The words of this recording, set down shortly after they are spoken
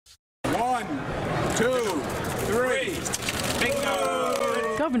1, 2, 3. Bingo!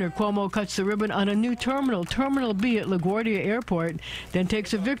 Governor Cuomo cuts the ribbon on a new terminal, Terminal B at LaGuardia Airport, then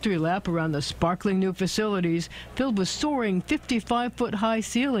takes a victory lap around the sparkling new facilities filled with soaring 55-foot-high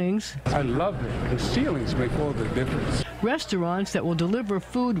ceilings. I love it. The ceilings make all the difference. Restaurants that will deliver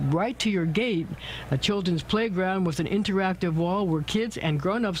food right to your gate. A children's playground with an interactive wall where kids and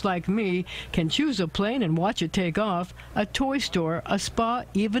grown-ups like me can choose a plane and watch it take off. A toy store, a spa,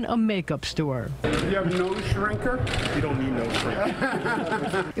 even a makeup store. You have no shrinker? You don't need no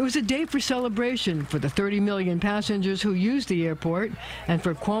shrinker. It was a day for celebration for the 30 million passengers who use the airport and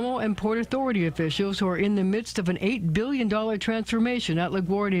for Cuomo and Port Authority officials who are in the midst of an $8 billion transformation at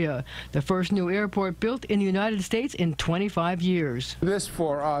LaGuardia, the first new airport built in the United States in 25 years. This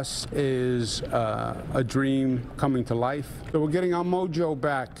for us is a dream coming to life. So we're getting our mojo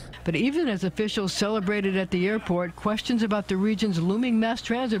back. But even as officials celebrated at the airport, questions about the region's looming mass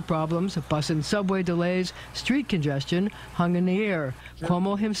transit problems, bus and subway delays, street congestion, hung in the air.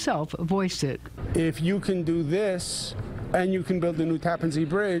 Cuomo himself voiced it. If you can do this, and you can build a new Tappan Zee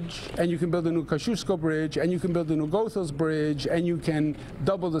Bridge, and you can build a new Kosciuszko Bridge, and you can build a new Goethals Bridge, and you can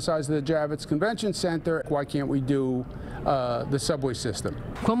double the size of the Javits Convention Center, why can't we do the subway system?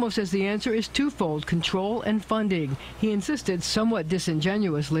 Cuomo says the answer is twofold, control and funding. He insisted, somewhat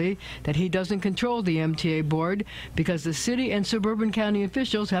disingenuously, that he doesn't control the MTA board because the city and suburban county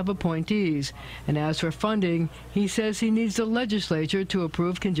officials have appointees. And as for funding, he says he needs the legislature to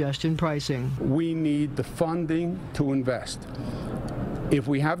approve congestion pricing. We need the funding to invest. If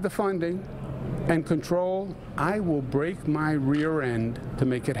we have the funding and control, I will break my rear end to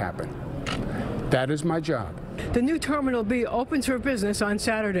make it happen. That is my job. The new Terminal B opens for business on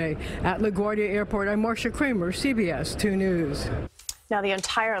Saturday. At LaGuardia Airport, I'm Marcia Kramer, CBS 2 News. Now, the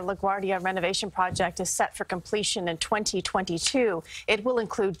entire LaGuardia renovation project is set for completion in 2022. It will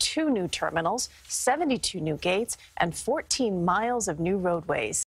include 2 new terminals, 72 new gates, and 14 miles of new roadways.